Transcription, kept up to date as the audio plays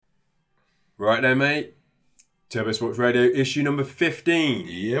Right then, mate. Turbo Sports Radio issue number 15.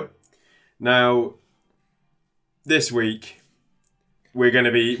 Yep. Now, this week, we're going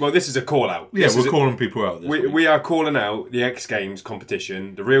to be... Well, this is a call-out. Yeah, we're calling people out this week. We are calling out the X Games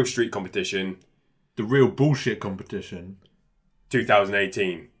competition, the real street competition. The real bullshit competition.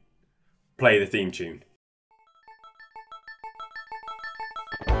 2018. Play the theme tune.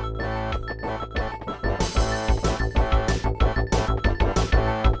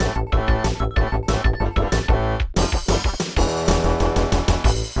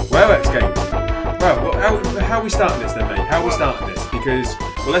 Well, X Games. Well, how are we starting this then, mate? How are we starting this? Because,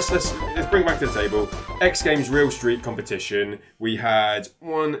 well, let's bring it back to the table. X Games Real Street competition. We had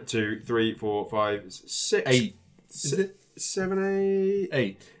 1, 2, 3, 4, 5, 6, 8. 7, 8.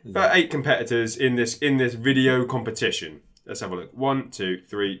 8. About 8 competitors in this video competition. Let's have a look. 1, 2,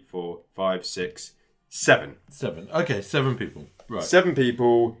 3, 4, 5, 6, 7. 7. Okay, 7 people. Right. 7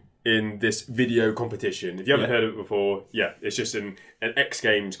 people in this video competition. If you haven't heard of it before, it's just an X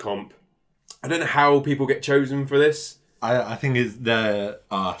Games comp. I don't know how people get chosen for this. I think they're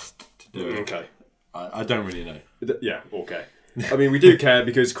asked to do it. Okay. I don't really know. Yeah, okay. I mean, we do care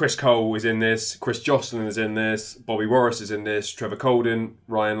because Chris Cole is in this, Chris Jocelyn is in this, Bobby Warris is in this, Trevor Colden,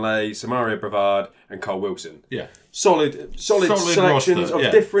 Ryan Lay, Samaria Brevard, and Cole Wilson. Yeah. Solid selections roster,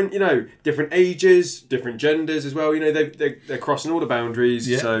 of different ages, different genders as well. They're crossing all the boundaries.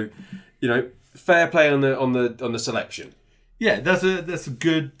 Yeah. So, fair play on the selection. Yeah, that's a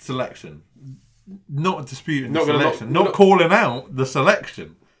good selection. Not disputing the selection. Not calling out the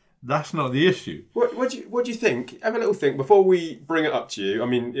selection. That's not the issue. What do you think? Have a little think before we bring it up to you. I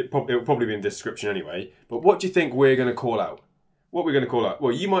mean, it'll probably be in the description anyway. But what do you think we're going to call out? What we're going to call out?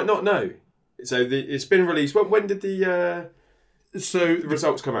 Well, you might not know. So it's been released. When did the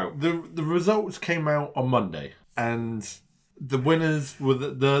results come out? The results came out on Monday, and the winners were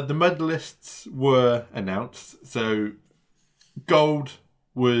the medalists were announced. So gold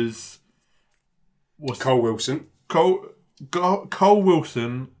was Cole Wilson. Cole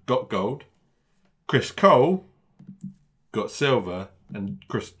Wilson got gold. Chris Cole got silver, and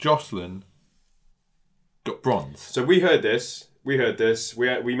Chris Jocelyn got bronze. So we heard this. We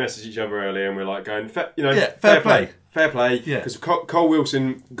messaged each other earlier, and we're like going, fair play. Yeah, because Cole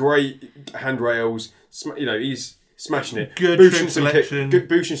Wilson, great handrails. He's smashing it. Good trick selection.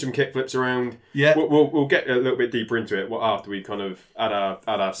 Boosting some kick flips around. Yeah, we'll get a little bit deeper into it. After we kind of add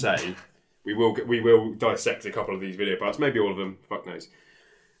our say. We will dissect a couple of these video parts, maybe all of them. Fuck knows.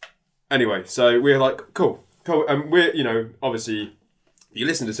 Anyway, so we're like, cool, and we're obviously, if you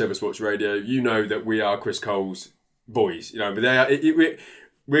listen to Turbo Sports Radio, you know that we are Chris Cole's boys. But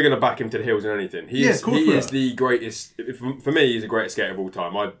we're going to back him to the hills and anything. He is the greatest. For me, he's the greatest skater of all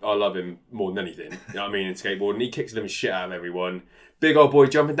time. I love him more than anything. You know what I mean? In skateboarding, he kicks the shit out of everyone. Big old boy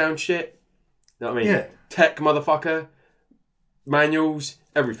jumping down shit. You know what I mean? Yeah. Tech motherfucker. Manuals.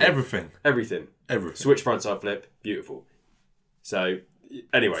 Everything. Switch frontside flip. Beautiful. So,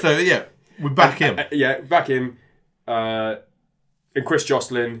 anyway. So, we back him. Back him. And Chris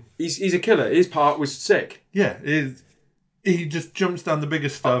Jocelyn, he's a killer. His part was sick. Yeah, he just jumps down the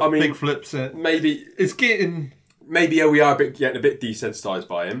biggest stuff, big flips. Maybe we are getting a bit desensitised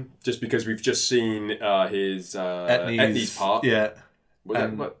by him, just because we've just seen his Etnies part. Yeah.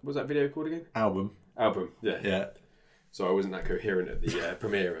 What was that video called again? Album, yeah. So I wasn't that coherent at the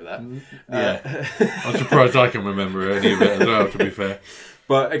premiere of that. I'm surprised I can remember any of it as well, to be fair.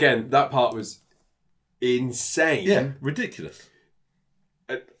 But again, that part was insane. Yeah, ridiculous.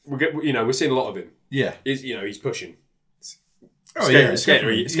 We're seeing a lot of him. Yeah. He's pushing. Skater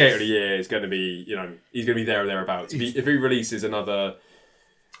of the year is going to be, he's going to be there or thereabouts. If he releases another,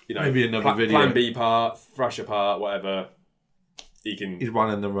 maybe another video. Plan B part, Thrasher part, whatever, he's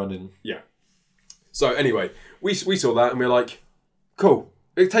running. Yeah. So anyway, we saw that and we're like, cool.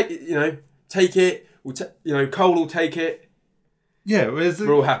 Take it. Cole will take it. Yeah,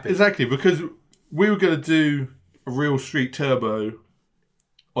 we're all happy. Exactly, because we were going to do a Real Street Turbo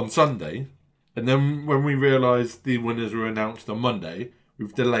on Sunday, and then when we realised the winners were announced on Monday,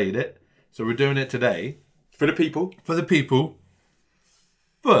 we've delayed it. So we're doing it today. For the people.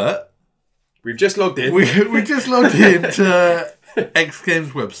 But we've just logged in. We just logged into X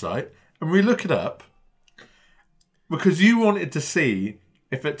Games website, and we look it up because you wanted to see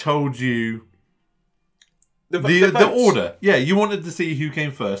if it told you the order. Yeah, you wanted to see who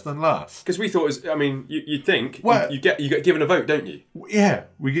came first and last. Because we thought you'd think you get given a vote, don't you? Yeah,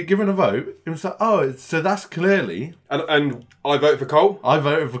 we get given a vote. It was like, so that's clearly. And I voted for Cole. I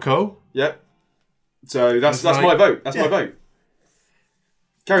voted for Cole. Yep. So that's my vote. That's my vote.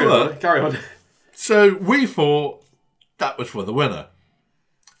 Carry on. So we thought that was for the winner.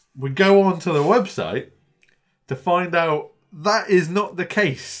 we go onto the website to find out that is not the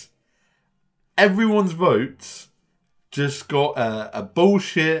case. Everyone's votes just got a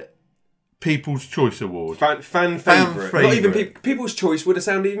bullshit People's Choice Award. Fan favourite. Not even People's Choice would have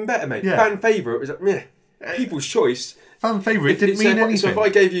sounded even better, mate. Yeah. Fan favourite was like, meh. People's Choice. Fan favourite didn't mean anything. So if I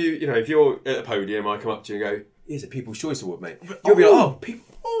gave you, if you're at a podium, I come up to you and go, here's a People's Choice Award, mate. You'll be like,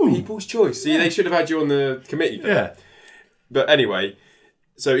 People's Choice. See, they should have had you on the committee for that. But anyway,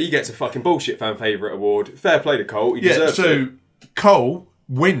 so he gets a fucking bullshit fan favourite award. Fair play to Cole. He deserves it. So Cole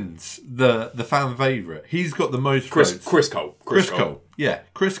wins the fan favourite. He's got the most votes. Chris Cole. Yeah,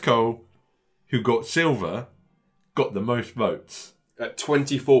 Chris Cole, who got silver, got the most votes. At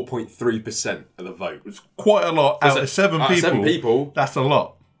 24.3% of the vote. It's quite a lot. Out of 7 people, that's a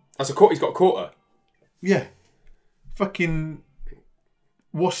lot. He's got a quarter. Yeah. Fucking...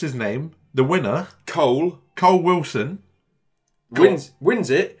 What's his name? The winner. Cole Wilson.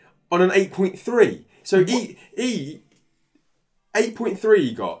 Wins it on an 8.3. So he 8.3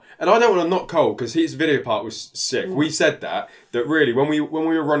 he got. And I don't want to knock Cole because his video part was sick. We said that really when we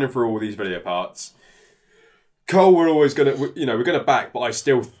were running through all these video parts, Cole, we're always gonna, we're gonna back. But I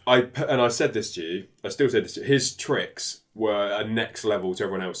said this to you. I still said this to you. His tricks were a next level to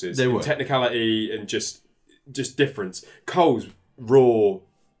everyone else's. They were. Technicality and just difference. Cole's raw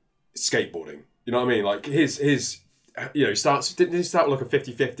skateboarding. You know what I mean? Like his didn't he start with like a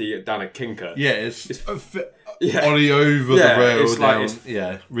 50-50 down a kinker? Yeah, it's ollie over the rail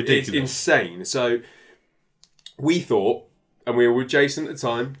down. Ridiculous. It's insane. So we thought, and we were with Jason at the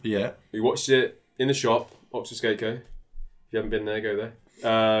time. Yeah. We watched it in the shop, Oxford Skate Co. If you haven't been there, go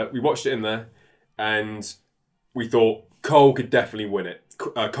there. We watched it in there, and we thought Cole could definitely win it.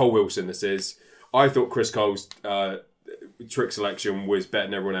 Cole Wilson, this is. I thought Chris Cole's trick selection was better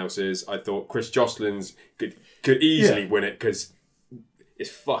than everyone else's. I thought Chris Jocelyn's could easily win it because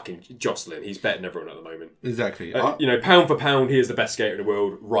it's fucking Jocelyn. He's better than everyone at the moment. Exactly. Pound for pound, he is the best skater in the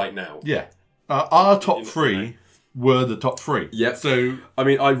world right now. Yeah. Our top 3 were the top 3. Yeah. So I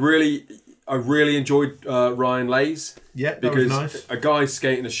mean, I really enjoyed Ryan Lays. Yeah, that because was nice. A guy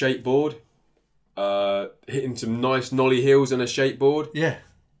skating a skateboard, hitting some nice nollie heels on a skateboard. Yeah.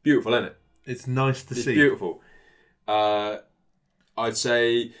 Beautiful, isn't it? It's nice to see. It's beautiful. I'd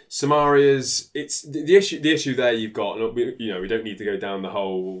say Samaria's. It's the issue there. You've got, we don't need to go down the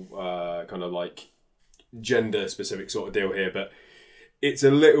whole kind of like gender specific sort of deal here, but it's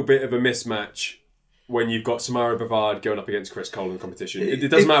a little bit of a mismatch when you've got Samaria Bavard going up against Chris Cole in competition. It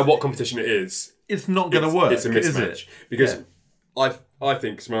doesn't matter what competition it is. It's not going to work. It's a mismatch because I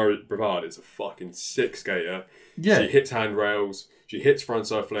think Samaria Bavard is a fucking sick skater. Yeah, she hits handrails. She hits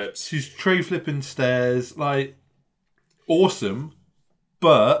frontside flips. She's tray flipping stairs. Like, awesome.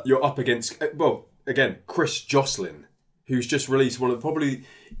 But you're up against, again, Chris Jocelyn, who's just released one of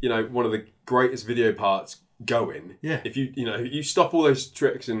the greatest video parts going. Yeah. If you stop all those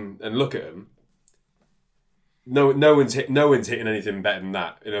tricks and look at them, no one's hitting anything better than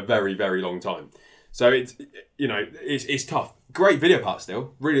that in a very, very long time. So it's tough. Great video part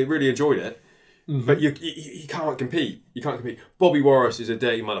still. Really, really enjoyed it. Mm-hmm. But you can't compete. You can't compete. Bobby Warris is a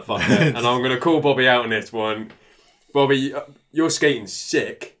dirty motherfucker, and I'm going to call Bobby out on this one. Bobby, your skating's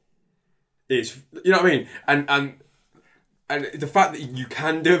sick. It's, you know what I mean? And the fact that you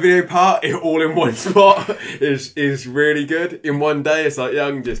can do a video part all in one spot is really good. In one day, it's like, I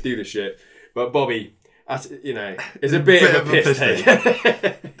can just do the shit. But Bobby, it's a bit of a piss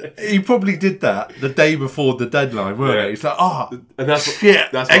take. He probably did that the day before the deadline, weren't he? It's like, and that's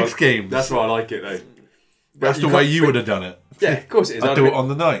X Games. That's why I like it, though. That's the way you would have done it. Yeah, of course it is. I'd do it on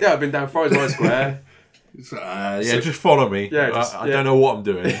the night. Yeah, I've been down Friars High Square. Just follow me. Yeah, I don't know what I'm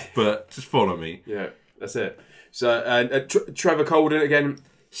doing, but just follow me. Yeah, that's it. So, Trevor Colden again.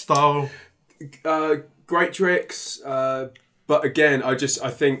 Style. Great tricks. But again, I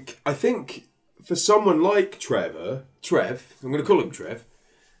think for someone like Trev, I'm going to call him Trev.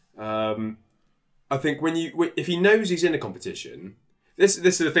 I think if he knows he's in a competition, this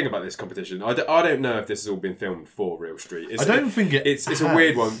is the thing about this competition. I don't know if this has all been filmed for Real Street. I don't think it's a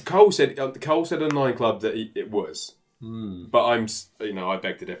weird one. Cole said on Nine Club that it was, but I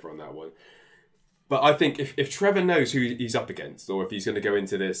beg to differ on that one. But I think if Trevor knows who he's up against, or if he's going to go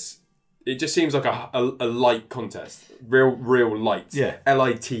into this, it just seems like a light contest, real light. Yeah,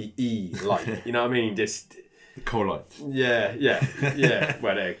 LITE light. You know what I mean? Just Cole light. Yeah.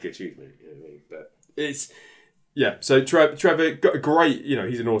 Well, they're good shoes, mate. You know what I mean? But it's. Yeah, so Trevor, great.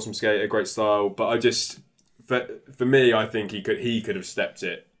 He's an awesome skater, great style. But I just, for me, I think he could have stepped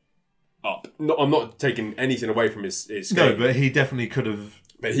it up. I'm not taking anything away from his skating. No, but he definitely could have.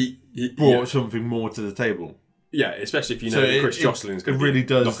 But he brought something more to the table. Yeah, especially if you know So that Chris Josselin's going to really be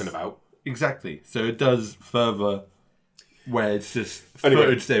does- knocking about. Exactly. So it does further where it's just Anyway,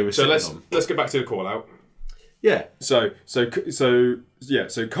 footage they were So sitting on. let's get back to the call out. Yeah. So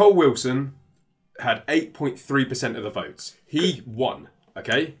Cole Wilson had 8.3% of the votes. He won.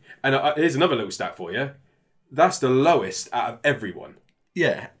 Okay, and here's another little stat for you. That's the lowest out of everyone,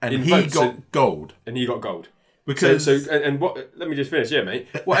 Yeah. And In he votes, got so- gold. and he got gold. Because And what? Let me just finish, yeah, mate.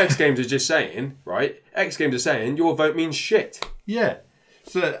 What X Games is just saying, right? X Games are saying your vote means shit. yeah.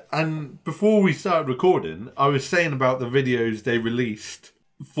 So, and before we started recording, I was saying about the videos they released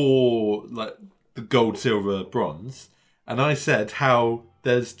for like the gold, silver, bronze, and I said how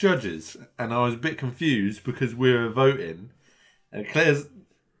there's judges, and I was a bit confused because we were voting, and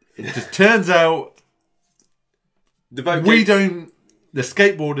it just turns out The vote. the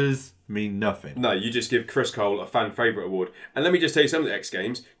skateboarders mean nothing. No, you just give Chris Cole a fan favourite award. And let me just tell you something, X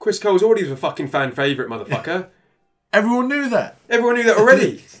Games. Chris Cole's already the fucking fan favourite, motherfucker. Everyone knew that. Everyone knew that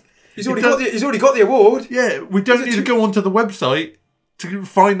already. He's already got the award. Yeah, we don't need to go onto the website to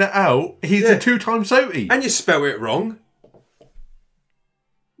find that out. He's a 2-time SOTY. And you spell it wrong.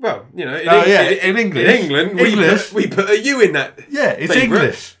 Well, you know, in English. In England, we put a U in that. Yeah, it's favourite.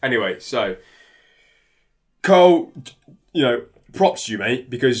 English. Anyway, so Cole, you know, props to you, mate,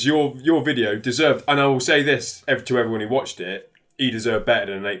 because your video deserved, and I will say this to everyone who watched it, he deserved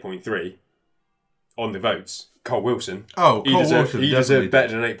better than an 8.3 on the votes. Cole Wilson. Oh, Cole Wilson He definitely deserved did. better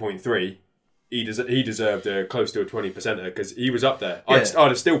than an 8.3. He deserved close to a 20%er because he was up there. Yeah. I'd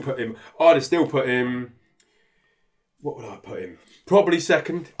have still put him. What would I put him? Probably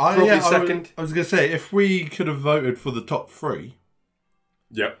second. Second. I was going to say, if we could have voted for the top 3,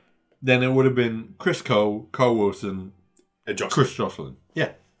 Yep. then it would have been Chris Cole, Cole Wilson, And Josh. Chris Jocelyn.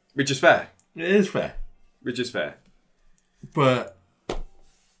 Yeah, Which is fair. it is fair. But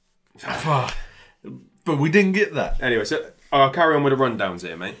but we didn't get that. Anyway, so I'll carry on with the rundowns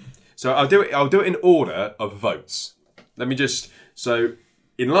here, mate. So I'll do it in order of votes. Let me just. So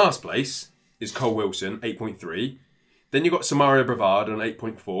in last place is Cole Wilson, 8.3. Then you got Samaria Brevard on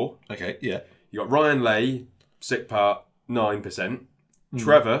 8.4. Okay, yeah. You got Ryan Lay, sick part, 9%.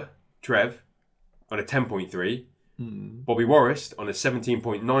 Trev on a 10.3. Bobby Warrist on a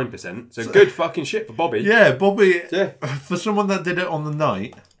 17.9%. So good fucking shit for Bobby. Yeah, Bobby, Yeah. for someone that did it on the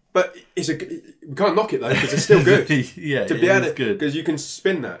night. But we can't knock it though because it's still good. Yeah, To be able to, good. because you can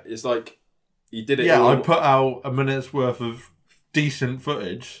spin that. It's like he did it. Yeah, all I put out a minute's worth of decent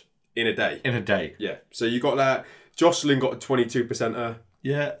footage in a day. in a day. Yeah. So you got that. Jocelyn got a 22%er.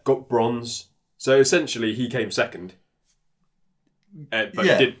 Yeah. Got bronze. So essentially, he came second. But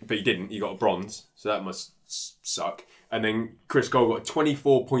Yeah. he didn't. He got a bronze. So that must suck. And then Chris Cole got a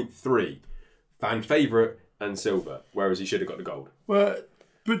 24.3 fan favourite and silver, whereas he should have got the gold. Well,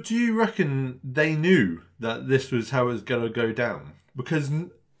 but do you reckon they knew that this was how it was going to go down? Because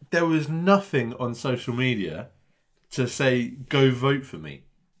there was nothing on social media to say, go vote for me.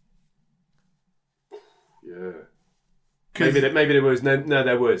 Yeah. Maybe there was. No,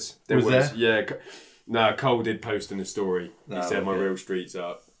 there was. There Was there? Yeah. No, Cole did post in the story. He Oh, said, my okay. real street's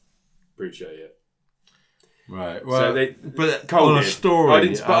up. Appreciate it. Right. Well, but Cole on a did. story, I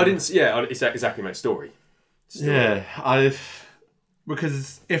didn't. Yeah, it's exactly my story. Yeah,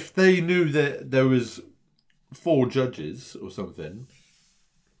 because if they knew that there was 4 judges or something,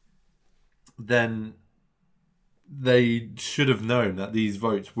 then they should have known that these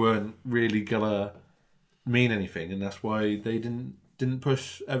votes weren't really gonna mean anything, and that's why they didn't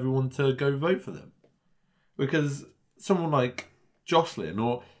push everyone to go vote for them. Because someone like Jocelyn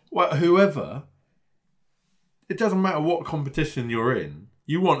or whoever, it doesn't matter what competition you're in,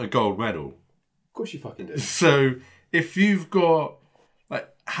 you want a gold medal. Of course you fucking do. So if you've got like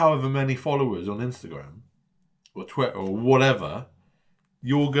however many followers on Instagram or Twitter or whatever,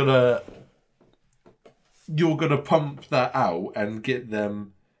 you're gonna pump that out and get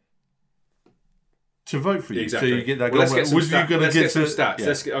them to vote for you. Exactly. So you get that. Well, let's gold get some, medal. let's get some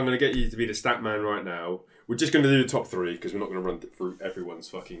stats. Yeah. I'm going to get you to be the stat man right now. We're just going to do the top 3 because we're not going to run through everyone's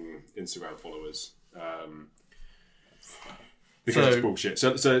fucking Instagram followers. Because it's bullshit.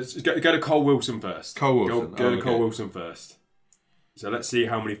 So go to Cole Wilson first. Cole Wilson. Go to okay. Cole Wilson first. So let's see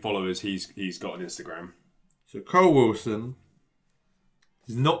how many followers he's got on Instagram. So Cole Wilson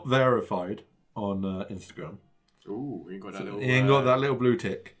is not verified on Instagram. Ooh, he ain't got that little. He ain't got that little blue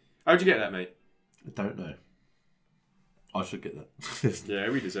tick. How'd you get that, mate? I don't know. I should get that. Yeah,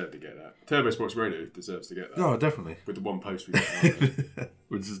 we deserve to get that. Turbo Sports Radio deserves to get that. No, definitely. With the one post we got.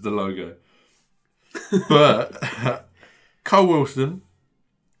 Which is the logo. But Cole Wilson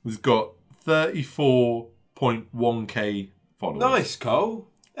has got 34.1k followers. Nice, Cole.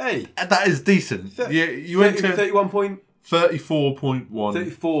 Hey, That is decent. You went to 31 point... 34.1.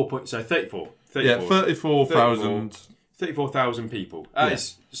 34 point... So 34. Yeah, 34,000. 34,000 people. That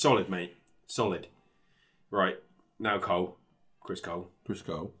is solid, mate. Solid. Right. Now Cole. Chris Cole. Chris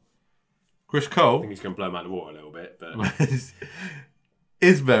Cole. I think he's going to blow him out of the water a little bit, but...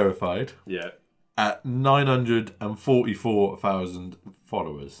 is verified yeah. at 944,000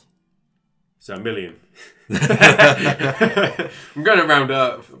 followers. So 1 million. I'm going to round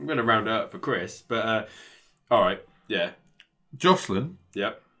up. I'm going to round up for Chris, but all right, yeah. Jocelyn.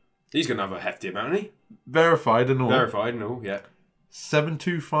 Yep. He's going to have a hefty amount, isn't he? Verified and all. Verified and all, yeah.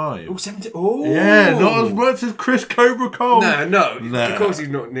 725. Oh, 70. Oh, yeah, not as much as Chris Cobra Cole. No. Of course, he's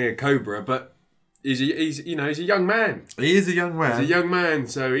not near Cobra, but he's a young man. He is a young man. He's a young man,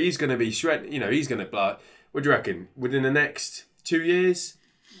 so he's going to be shredded. He's going to blow. What do you reckon? Within the next 2 years,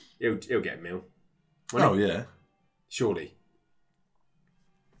 he'll get a mil. Oh yeah, surely.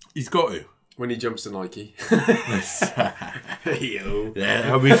 He's got to. When he jumps to Nike. Yeah,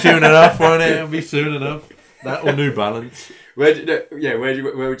 it'll be soon enough, won't it? It'll be soon enough. That or New Balance. Where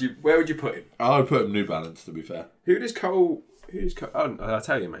would you put him? I would put him New Balance, to be fair. Who does Cole? Oh, I'll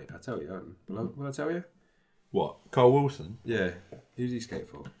tell you, mate. I'll tell you. Will I tell you? What? Cole Wilson? Yeah. Who's he skate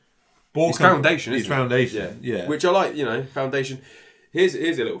for? He's Foundation. He's Foundation. Yeah. Which I like. Foundation. Here's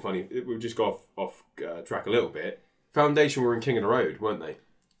a little funny. We've just got off track a little bit. Foundation were in King of the Road, weren't they?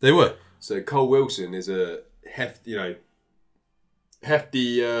 They were. So Cole Wilson is a hefty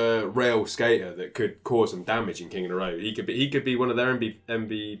rail skater that could cause some damage in King of the Road. He could be one of their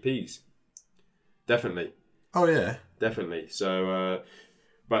MVPs. Definitely. Oh yeah. Definitely. So,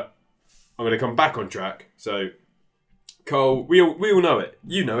 but I'm going to come back on track. So, Cole, we all know it.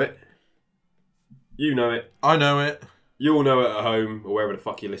 You know it. You know it. I know it. You all know it at home or wherever the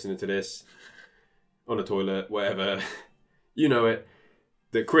fuck you're listening to this. On the toilet, whatever. You know it.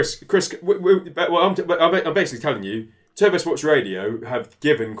 That Chris. I'm basically telling you, Turbo Sports Radio have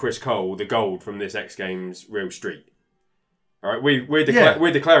given Chris Cole the gold from this X Games Real Street. All right, we're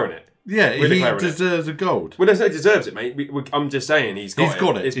declaring it. Yeah, he deserves a gold. Well, he deserves it, mate. I'm just saying he's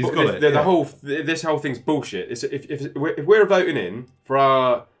got it. He's got it. This whole thing's bullshit. If we're voting in for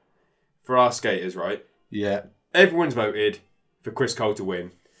our skaters, right? Yeah. Everyone's voted for Chris Cole to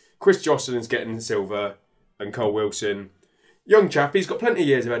win. Chris Jocelyn's getting silver, and Cole Wilson, young chap, he's got plenty of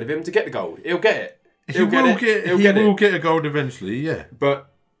years ahead of him to get the gold. He'll get it. He will get a gold eventually. Yeah. But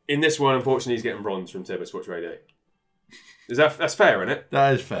in this one, unfortunately, he's getting bronze from Turbo Sports Radio. That's fair, isn't it?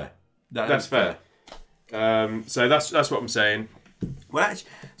 That is fair. That's fair. So that's what I'm saying. Well,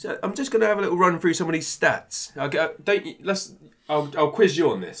 actually, so I'm just going to have a little run through some of these stats. I'll quiz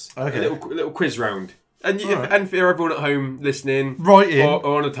you on this. Okay. A little quiz round. And and for everyone at home listening, write in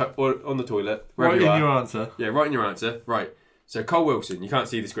or on the toilet, write in your answer. Yeah, write in your answer. Right. So Cole Wilson, you can't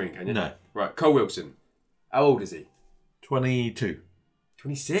see the screen, can you? No. Right. Cole Wilson, how old is he? 22.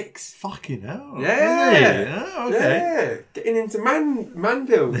 26. Fucking hell. Yeah. Oh, okay. Yeah. Getting into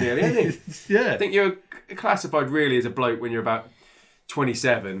manville nearly, isn't he? Yeah. I think you're classified really as a bloke when you're about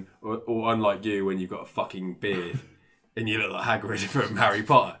 27, or unlike you when you've got a fucking beard and you look like Hagrid from Harry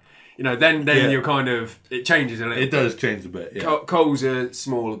Potter. Then you're kind of... It changes a little bit. It does change a bit, yeah. Cole's a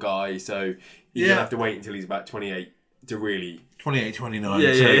smaller guy, so you're going to have to wait until he's about 28 to really... 28, 29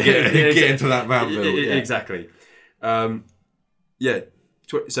 get into that manville. Yeah. Exactly. So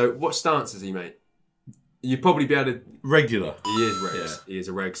what stance is he, mate? You'd probably be able to... Regular. He is Regs. Yeah. He is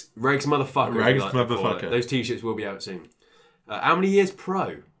a Regs. Regs motherfucker. Regs motherfucker. Those t-shirts will be out soon. How many years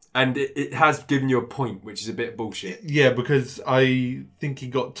pro? And it has given you a point, which is a bit bullshit. Yeah, because I think he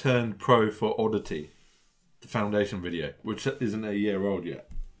got turned pro for Oddity, the Foundation video, which isn't a year old yet.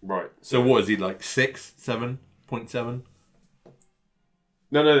 Right. So what is he, like 6, 7.7?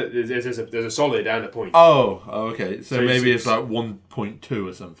 No, there's a solid and a point. Oh, okay. So maybe it's like 1.2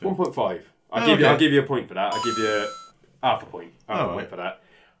 or something. 1.5. I'll give you a point for that. I'll give you half a point. Half a point for that.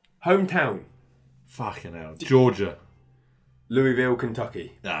 Hometown. Fucking hell. Georgia. Louisville,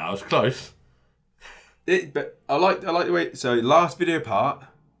 Kentucky. Nah, I was close. But I like the way. So last video part,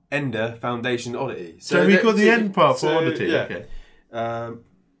 Ender Foundation Oddity. So we got the end part for Oddity. Yeah. Okay.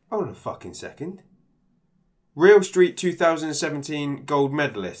 Hold on a fucking second. Real Street 2017 gold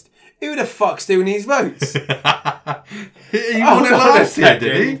medalist. Who the fuck's doing these votes? He won it last year,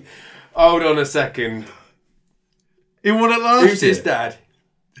 did he? Hold on a second. He won it last year. Who's his dad?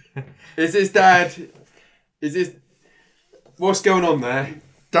 Is his dad? Is this? What's going on there?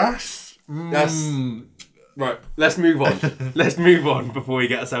 That's right. Let's move on. Let's move on before we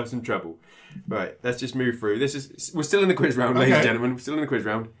get ourselves in trouble. Right. Let's just move through. We're still in the quiz round, ladies and gentlemen. We're still in the quiz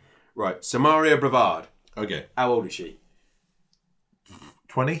round. Right. Samaria Brevard. Okay. How old is she?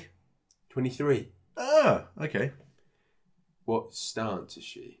 20? 23. Ah, okay. What stance is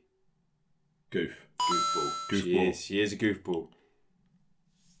she? Goof. Goofball. She is a goofball.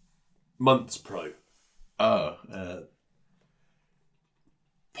 Months pro. Oh,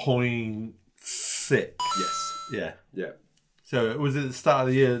 0.6. Yes. Yeah. Yeah. So was it the start of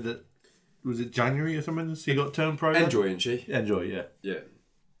the year that... Was it January or something? So you got turned pro? Enjoy, isn't she? Enjoy, yeah. Yeah.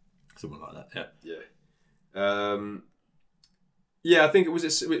 Something like that, yeah. Yeah. Yeah, I think it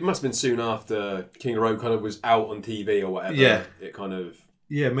must have been soon after King of the Road kind of was out on TV or whatever. Yeah. It kind of...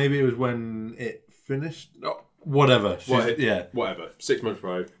 Yeah, maybe it was when it finished. Oh, whatever. Yeah. Whatever. 6 months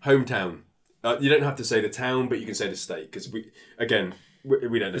pro. Hometown. You don't have to say the town, but you can say the state. Because, we don't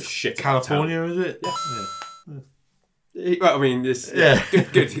know shit about California, is it? Yes. Yeah. Well, I mean, this... Yeah.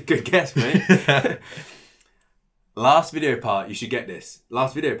 Good guess, mate. Last video part, you should get this.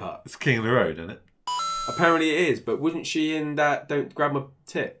 Last video part. It's King of the Road, isn't it? Apparently it is, but wasn't she in that Don't Grab My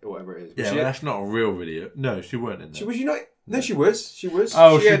Tit or whatever it is? Yeah, but that's not a real video. No, she weren't in that. Was she not? No, she was. She was.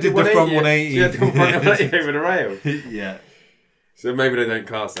 Oh, she did the front 180. She had the front 180 over the rail. Yeah. So maybe they don't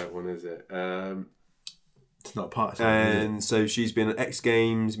class that one, is it? It's not part of something, is And so she's been at X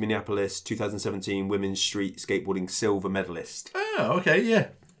Games, Minneapolis, 2017 Women's Street Skateboarding Silver Medalist. Oh, okay, yeah.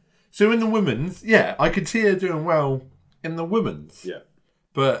 So in the women's, yeah, I could see her doing well in the women's. Yeah.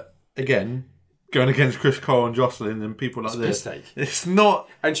 But again, going against Chris Cole and Jocelyn and people like this, it's not.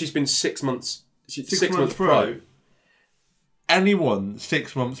 And she's been 6 months. Six months pro. Anyone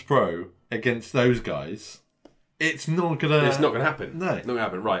 6 months pro against those guys, it's not gonna happen. No, not gonna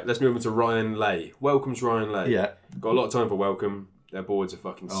happen. Right, let's move on to Ryan Lay. Welcome's Ryan Lay. Yeah, got a lot of time for Welcome. Their boards are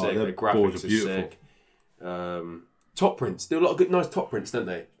fucking sick. Their graphics are sick. Top prints. They do a lot of nice top prints, don't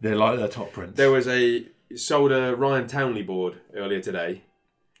they? They like their top prints. There was sold a Ryan Townley board earlier today.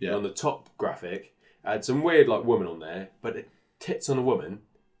 Yeah. And on the top graphic, had some weird woman on there, but the tits on a woman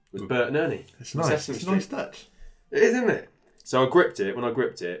was Bert and Ernie. It's nice. It's a nice touch. It is, isn't it? So I gripped it. When I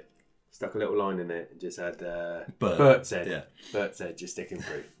gripped it, stuck a little line in it and just had Bert said. Yeah. Bert said, just sticking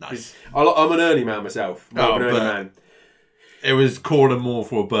through. Nice. I'm an Ernie man myself. I'm an Ernie man. It was calling more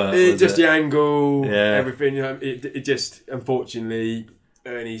for Bert. The angle, everything. It just, unfortunately,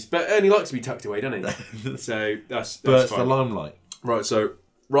 but Ernie likes to be tucked away, doesn't he? So that's Bert's fine. the limelight. Right. So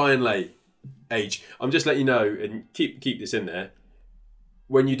Ryan Lay, age. I'm just letting you know, and keep this in there.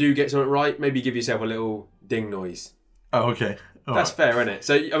 When you do get something right, maybe give yourself a little ding noise. Oh, okay. That's fair, isn't it?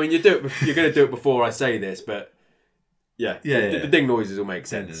 So I mean, you're going to do it before I say this, but the ding noises will make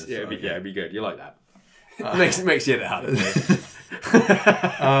sense. It'd be good. You like that? Makes you happy.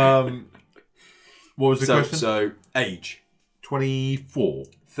 What was the question? So age 24.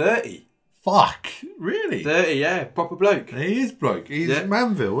 30. Fuck, really? 30, yeah, proper bloke. He is bloke. He's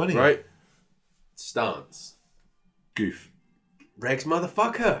Manville, isn't he? Right. Stance. Goof. Regs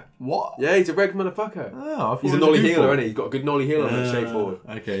motherfucker. What? Yeah, he's a Regs motherfucker. Oh, I thought he's a nollie healer, isn't he? He's got a good nollie healer on that shape forward.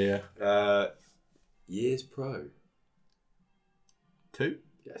 Okay, yeah. Years pro. 2?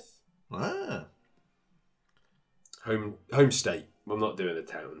 Yes. Ah. Home state. I'm not doing the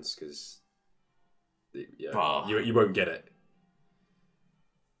towns because you won't get it.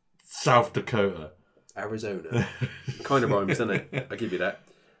 South Dakota. Arizona. Kind of rhymes, doesn't it? I'll give you that.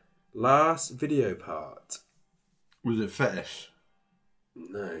 Last video part. Was it fetish?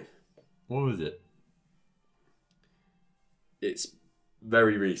 No. What was it? It's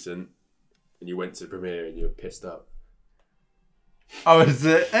very recent and you went to the premiere and you were pissed up. Oh, it's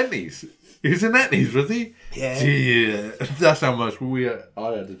Etnies. He was in Etnies, was he? Yeah. Yeah. That's how much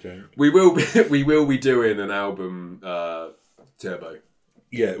I had to joke. We will be doing an album Turbo.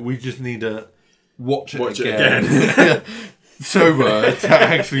 Yeah, we just need to watch it again. Sober to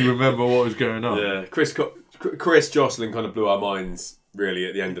actually remember what was going on. Yeah, Chris Jocelyn kind of blew our minds really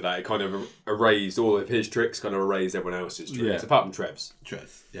at the end of that. It kind of erased all of his tricks, kind of erased everyone else's tricks, apart from Trev's.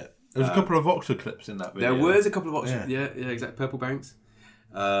 Yeah. There was a couple of Voxer clips in that video. There was a couple of Voxer, yeah, exactly. Purple Banks.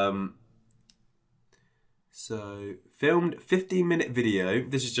 So, filmed 15-minute video.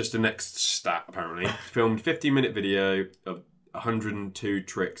 This is just the next stat, apparently. Filmed 15-minute video of 102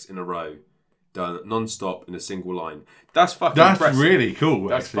 tricks in a row. Done non-stop in a single line. That's fucking impressive. That's really cool,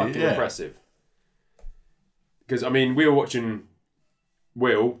 That's fucking impressive. Because, I mean, we were watching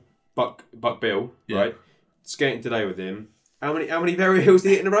Buck Bill, right? Skating today with him. How many varial hills did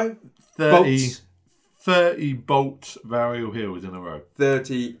he hit in a row? 30 bolts varial hills in a row.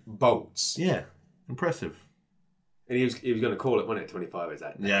 30 bolts. Yeah, impressive. And he was going to call it, wasn't it? 25 is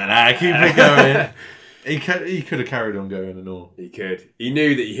that? Yeah, keep it going. He could have carried on going and all. He could. He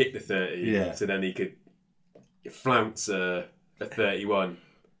knew that he hit the 30. Yeah. So then he could flounce a 31.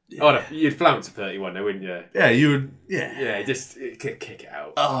 Oh, you'd flounce a 31 though, wouldn't you? Yeah, you would. Yeah. Yeah, just kick it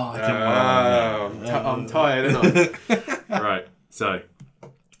out. Oh, I didn't want I'm tired, aren't I? Right, so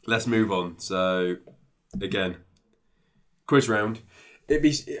let's move on. So, again, quiz round. Maybe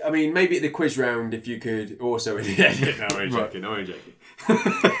at the quiz round, if you could also in the edit. No, I'm joking. I'm joking.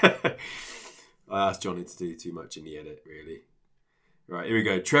 I asked Johnny to do too much in the edit, really. Right, here we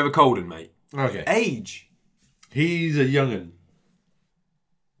go. Trevor Colden, mate. Okay. Age. He's a young'un.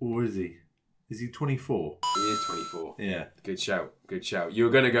 Or is he? Is he 24? He is 24. Yeah. Good shout. Good shout. You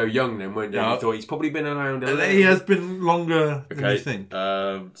were going to go young then, weren't you? No. You thought he's probably been around a little. He has been longer than you think.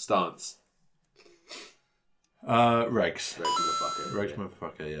 Stance. Regs. Regs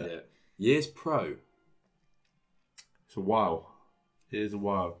motherfucker, yeah. Years pro. It's a while. It is a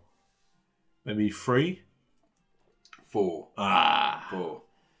while. Maybe 3? 4. 4.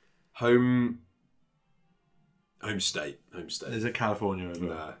 Home state. Is it California as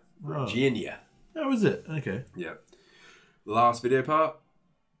well? Nah. Virginia. Oh, was it? Okay. Yeah. Last video part.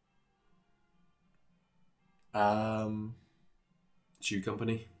 Shoe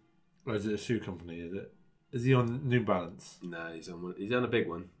company. Or is it a shoe company, is it? Is he on New Balance? No, he's on a big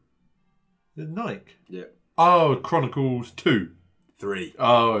one. Is it Nike? Yeah. Oh, Chronicles 2. 3.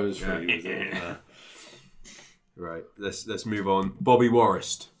 Oh, it was 3. Was it? Yeah. Right, let's move on. Bobby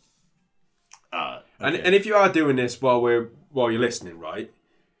Warrist. Okay. And if you are doing this while you're listening, right?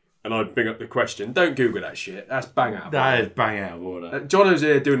 And I bring up the question, don't Google that shit. That's bang out of order. That is bang out of order. Jono's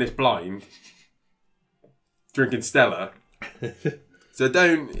here doing this blind, drinking Stella. So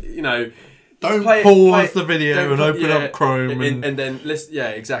don't pause the video and open up Chrome and then listen. Yeah,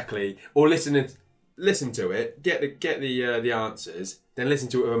 exactly. Or listen to it, get the answers, then listen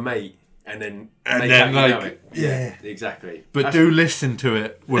to it with a mate. And then know it. Yeah, exactly. But do listen to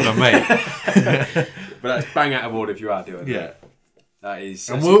it with a mate. But that's bang out of order if you are doing that. That is.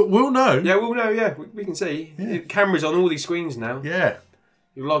 And we'll know. Yeah, we'll know. Yeah, we can see. Yeah. Cameras on all these screens now. Yeah.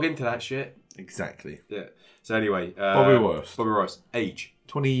 You log into that shit. Exactly. Yeah. So anyway, Bobby Warrist. Age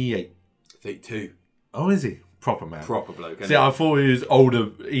 28. 32. Oh, is he? Proper man. Proper bloke. See, I thought he was older.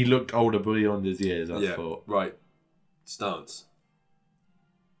 He looked older beyond his years. I thought. Right. Stance.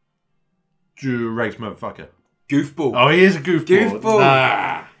 Drew Regs motherfucker. Goofball. Oh, he is a goofball. Goofball.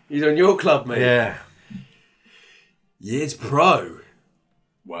 Nah. He's on your club, mate. Yeah. Years pro.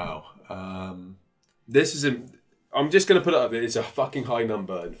 Wow. This is I'm just going to put it up there. It's a fucking high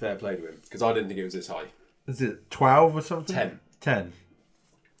number and fair play to him because I didn't think it was this high. Is it 12 or something? 10.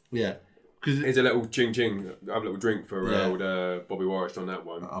 Yeah. Here's a little ching. Have a little drink for old Bobby Warrist on that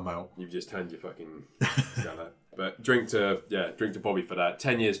one. I'm out. You've just turned your fucking Stella. But drink to Bobby for that.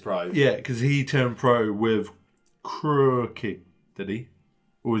 10 years pro. Yeah, because he turned pro with Crooked, did he?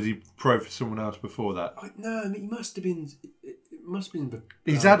 Or was he pro for someone else before that? No, I mean, he must have been. It must have been.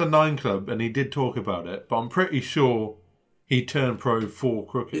 He's had a 9 club and he did talk about it, but I'm pretty sure he turned pro for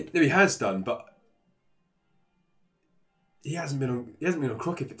Crooked. He has done, but he hasn't been on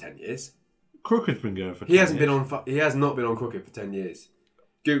Crooked for 10 years. Crooked's been going for 10 He hasn't years. he has not been on Crooked for 10 years.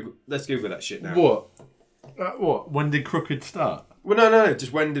 Let's Google that shit now. What? What? When did Crooked start? Well, no.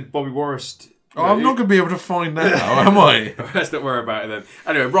 Just when did Bobby Warrist? I'm not going to be able to find that now, am I? Let's not worry about it then.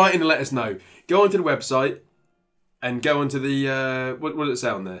 Anyway, write in and let us know. Go onto the website and go onto the what does it say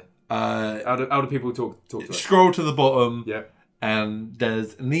on there? How do people talk to us? Scroll to the bottom. Yep. And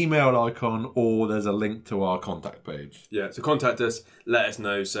there's an email icon or there's a link to our contact page. Yeah. So contact us. Let us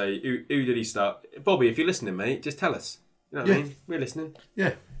know. Say who did he start? Bobby, if you're listening, mate, just tell us. You know what I mean? We're listening.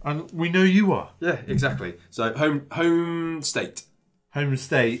 Yeah. And we know you are. Yeah, exactly. So home state. Home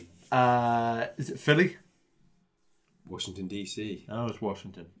state. Is it Philly? Washington DC. Oh, it's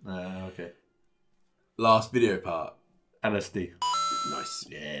Washington. Okay. Last video part. LSD. Nice.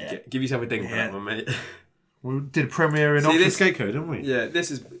 Yeah. Give yourself a ding for that one, mate. We did premiere in Oxford Skate Code, didn't we? Yeah,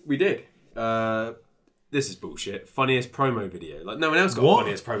 we did. This is bullshit. Funniest promo video. Like no one else got a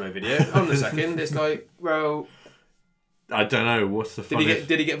funniest promo video. Hold on a second. It's like, well, I don't know. What's the funniest?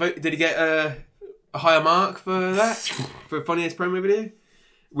 Did he get a higher mark for that? For funniest promo video?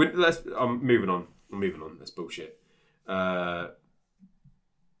 I'm moving on. That's bullshit.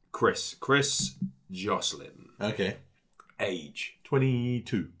 Chris Jocelyn. Okay. Age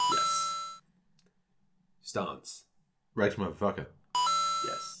 22. Yes. Stance. Regs motherfucker.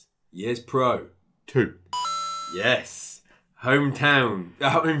 Yes. Years pro. 2. Yes. Hometown.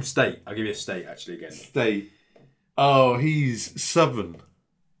 Home state. I'll give you a state actually again. State. Oh, he's Southern.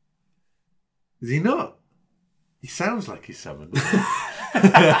 Is he not? He sounds like he's Southern.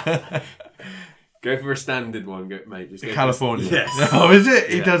 Go for a standard one, mate. Just go California. Yes. Oh, is it?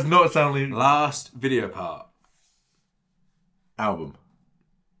 He does not sound like... Last video part. Album.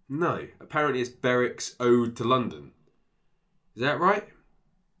 No. Apparently it's Berwick's Ode to London. Is that right?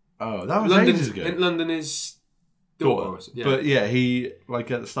 Oh, that was ages ago. London is daughter. Yeah. But yeah, he,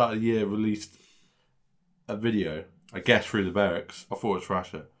 like, at the start of the year released a video, I guess through the Berwick's. I thought it was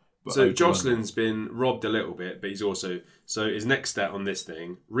Thrasher. So Jocelyn's been robbed a little bit, but he's also... So his next stat on this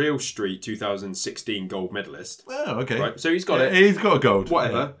thing, Real Street 2016 gold medalist. Oh, okay. Right, so he's got it. He's got a gold.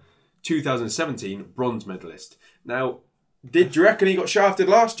 Whatever. Yeah. 2017 bronze medalist. Now, do you reckon he got shafted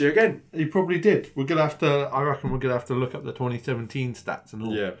last year again? He probably did. We're gonna have to... I reckon we're going to have to look up the 2017 stats and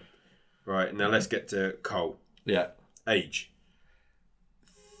all. Yeah. Right, now let's get to Cole. Yeah. Age?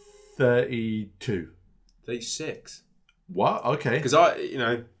 32. 36. What? Okay. Because I'd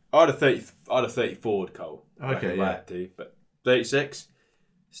have 34'd Cole. Okay, yeah. But 36,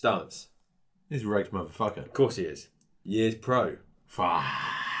 stance. He's a ranked motherfucker. Of course he is. Years pro.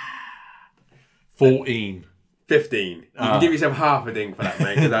 14. 15. You can give yourself half a ding for that,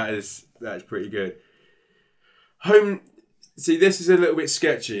 mate, because that is pretty good. See, this is a little bit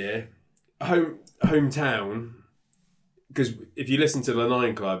sketchy here. Hometown, because if you listen to the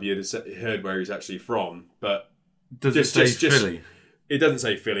Nine Club, you'd have heard where he's actually from, but does it say Philly? It doesn't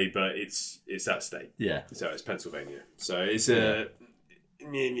say Philly, but it's that state. Yeah. So it's Pennsylvania. So it's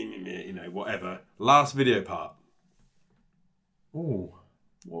whatever. Last video part. Oh,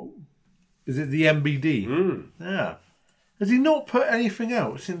 well, is it the MBD? Yeah. Has he not put anything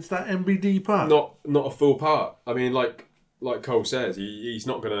out since that MBD part? Not a full part. I mean, like Cole says, he's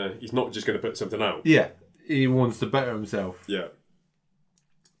not just gonna put something out. Yeah, he wants to better himself. Yeah.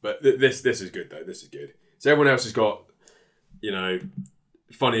 But this is good though. This is good. So everyone else has got,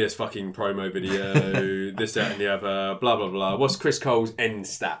 funniest fucking promo video, this, that, and the other, blah, blah, blah. What's Chris Cole's end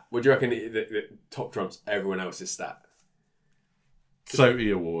stat? What do you reckon the top trumps everyone else's stat?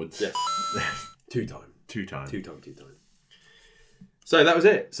 SOTY Awards. Yes. Two time. So that was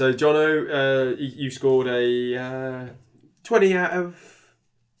it. So, Jono, you scored a 20 out of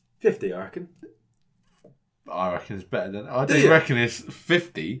 50, I reckon. I reckon it's better than... I don't reckon it's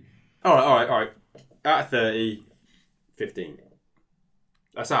 50. All right. Out of 30... 15.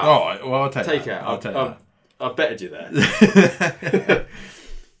 That's out. All right, well, I'll take it. I'll take that. I've betted you there.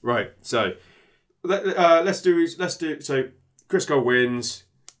 Right, so let's do. So Chris Cole wins.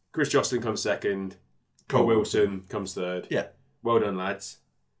 Chris Jocelyn comes second. Cole Wilson comes third. Yeah. Well done, lads.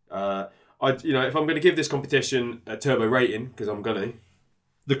 If I'm going to give this competition a turbo rating, because I'm going to.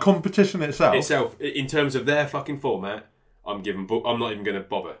 The competition itself, in terms of their fucking format. I'm not even going to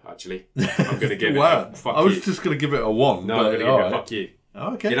bother, actually. I'm going to give wow. it a fuck I was you. just going to give it a 1. No, I'm going to give it a fuck you.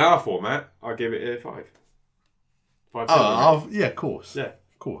 Okay. In our format, I'll give it a 5. 5. Yeah, of course. Yeah.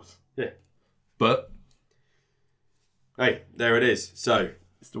 Of course. Yeah. But... Hey, there it is. So...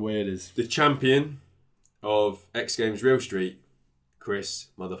 It's the way it is. The champion of X Games Real Street, Chris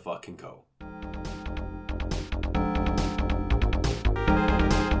motherfucking Cole.